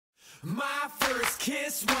My first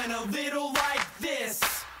kiss went a little like this,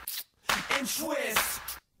 and twist,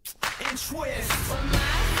 and twist. Well, my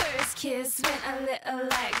first kiss went a little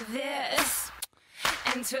like this,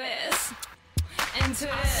 and twist, and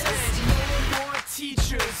twist. I said no more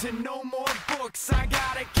teachers and no more books. I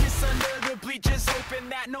got a kiss under the bleachers, hoping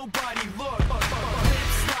that nobody looked.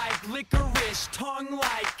 Lips like licorice, tongue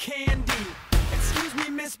like candy. Excuse me,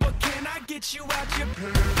 miss, but can I get you out your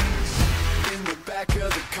pants? In the back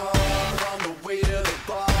of the car, on the way to the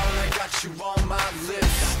bar, I got you on my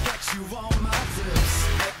lips. I got you on my lips.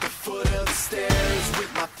 At the foot of the stairs,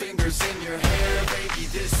 with my fingers in your hair, baby,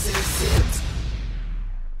 this is it.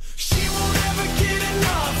 She won't ever get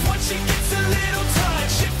enough once she gets a little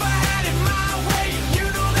touch. If I had it my way, you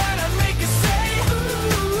know that I'd make her say ooh,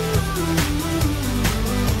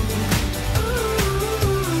 ooh.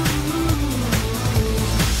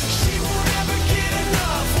 She won't ever get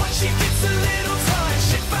enough once she gets a little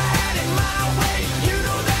touch. If I had it my way, you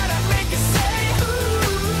know that I'd make her say ooh,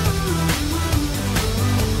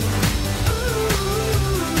 ooh.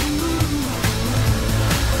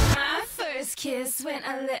 My first kiss went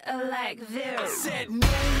a little like this. I said no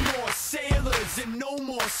more sailors and no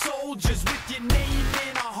more soldiers with your name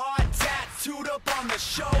in a heart tattooed up on the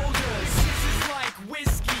shoulders. This is like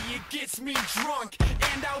whiskey, it gets me drunk,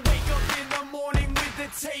 and I wake up in the morning with the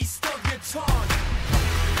taste of your tongue.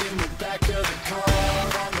 In the back of the car,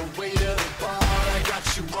 on the way to the bar, I got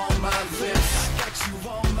you on my lips. I got you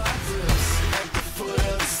on my lips. At the foot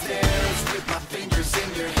of the stairs, with my fingers in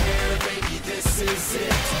your hair, baby, this is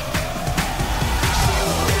it. She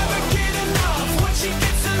won't ever get enough once she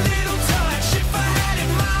gets a little touch. If I had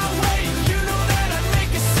it my way, you know that I'd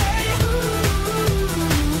make her say ooh, ooh.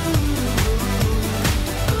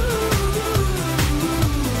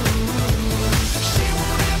 She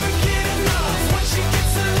won't ever get enough once she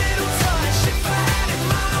gets a little touch. If I had it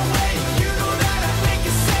my way, you know that I'd make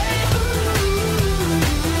her say ooh.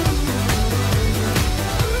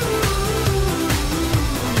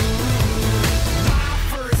 My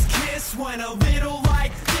first kiss went a little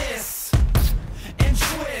like this, and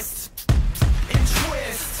twist, and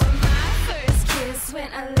twist. Well, my first kiss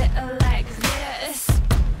went a little like this,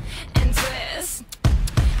 and twist,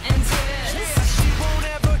 and twist. Yeah, she won't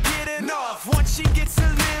ever get enough once she gets a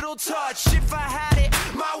little touch. If I had it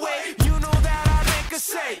my way, you know that I'd make her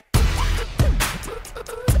say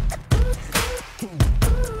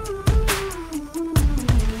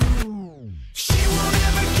she won't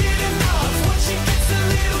ever get enough once she gets a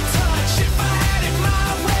little touch. If I had it my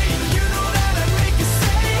way, you know that I'd make her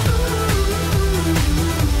say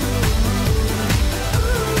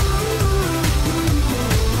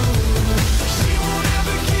she won't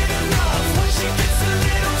ever get enough once she gets a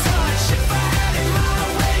little touch. If I had it my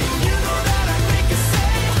way, you know that I'd make her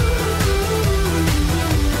say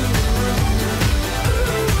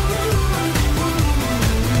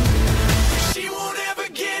she won't ever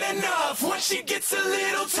get enough once she gets a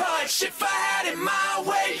little touch. If I had it my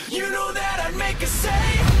way, you know that I'd make her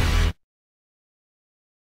say